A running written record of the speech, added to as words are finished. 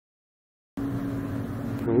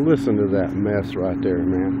And listen to that mess right there,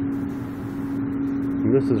 man.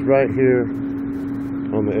 And this is right here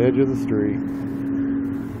on the edge of the street,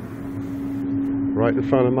 right in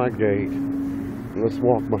front of my gate. And let's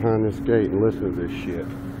walk behind this gate and listen to this shit.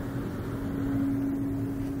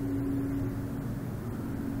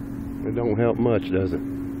 It don't help much, does it?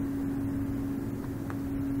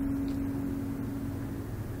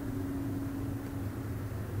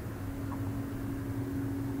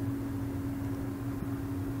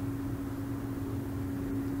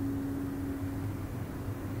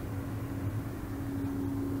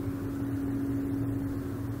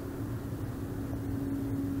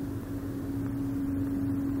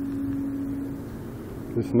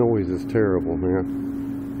 This noise is terrible, man.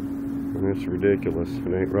 And it's ridiculous.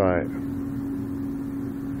 It ain't right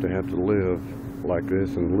to have to live like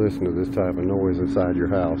this and listen to this type of noise inside your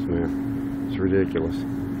house, man. It's ridiculous.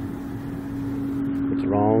 It's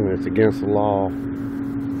wrong and it's against the law.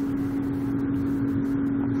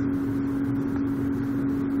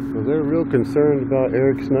 Well, they're real concerned about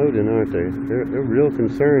Eric Snowden, aren't they? They're real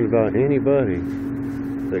concerned about anybody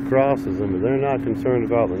that crosses them. But they're not concerned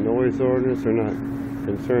about the noise ordinance. They're not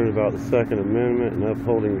concerned about the Second Amendment and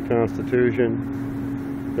upholding the Constitution.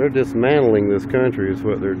 They're dismantling this country is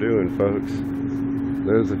what they're doing, folks.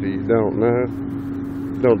 Those of you who don't know,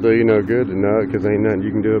 don't do you no good to know it, because ain't nothing you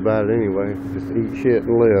can do about it anyway. Just eat shit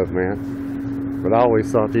and live, man. But I always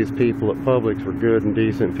thought these people at Publix were good and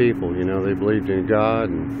decent people. You know, they believed in God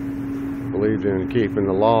and believed in keeping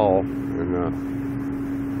the law and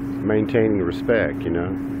maintaining respect, you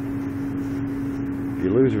know. If you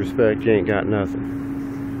lose respect, you ain't got nothing.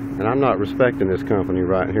 And I'm not respecting this company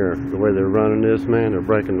right here. The way they're running this, man, they're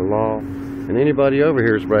breaking the law. And anybody over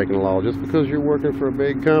here is breaking the law. Just because you're working for a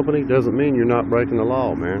big company doesn't mean you're not breaking the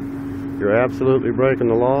law, man. You're absolutely breaking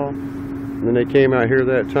the law. And then they came out here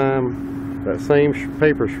that time, that same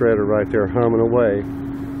paper shredder right there humming away.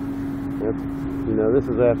 You know, this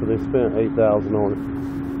is after they spent $8,000 on it.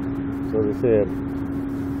 So they said.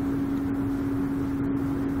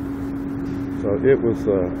 So it was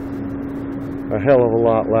a hell of a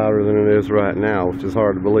lot louder than it is right now, which is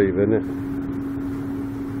hard to believe, isn't it?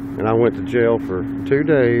 And I went to jail for 2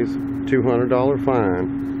 days, $200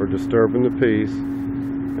 fine for disturbing the peace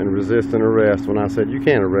and resisting arrest. When I said, you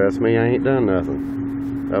can't arrest me, I ain't done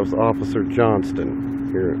nothing. That was Officer Johnston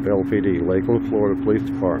here at LPD, Lakeland, Florida Police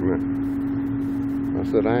Department. I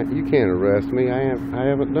said, you can't arrest me, I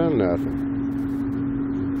haven't done nothing.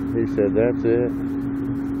 He said, that's it.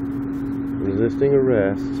 Resisting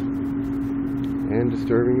arrest and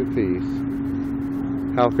disturbing the peace.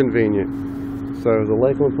 How convenient. So the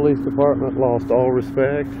Lakeland Police Department lost all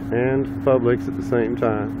respect, and Publix at the same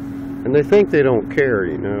time. And they think they don't care,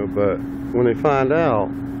 you know, but when they find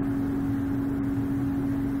out,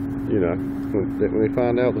 you know, when they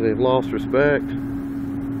find out that they've lost respect,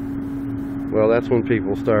 well, that's when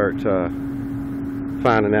people start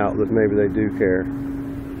finding out that maybe they do care.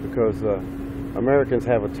 Because Americans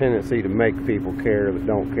have a tendency to make people care that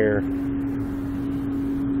don't care.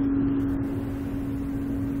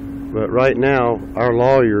 But right now, our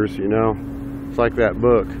lawyers, you know, it's like that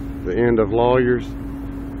book, The End of Lawyers.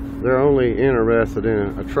 They're only interested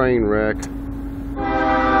in a train wreck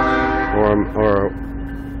or a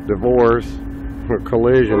divorce or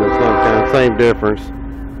collision of some kind. Same difference,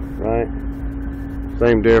 right?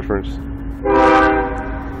 Same difference.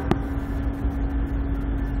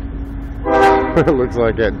 It looks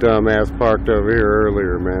like that dumbass parked over here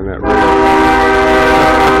earlier, man. That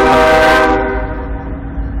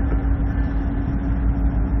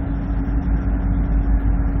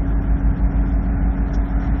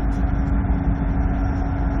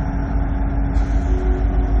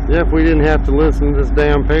Yeah, if we didn't have to listen to this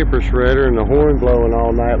damn paper shredder and the horn blowing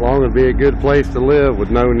all night long, it'd be a good place to live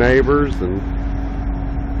with no neighbors. And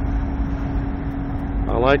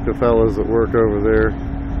I like the fellas that work over there.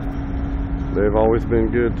 They've always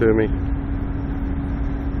been good to me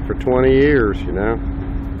for 20 years, you know.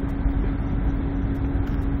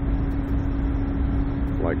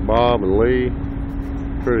 Like Bob and Lee,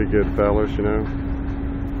 pretty good fellas, you know.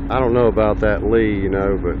 I don't know about that Lee, you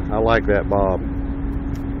know, but I like that Bob.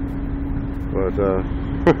 But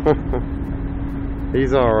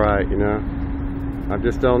he's alright, you know. I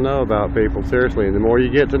just don't know about people, seriously. And the more you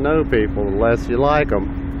get to know people, the less you like them.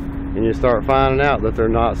 And you start finding out that they're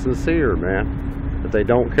not sincere, man. That they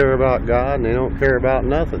don't care about God and they don't care about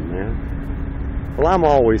nothing, man. Well, I'm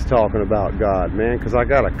always talking about God, man, because I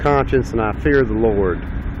got a conscience and I fear the Lord.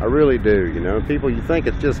 I really do, you know. People, you think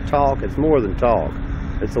it's just talk. It's more than talk.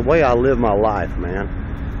 It's the way I live my life, man.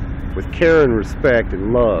 With care and respect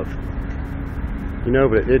and love. You know,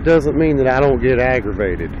 but it doesn't mean that I don't get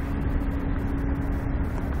aggravated.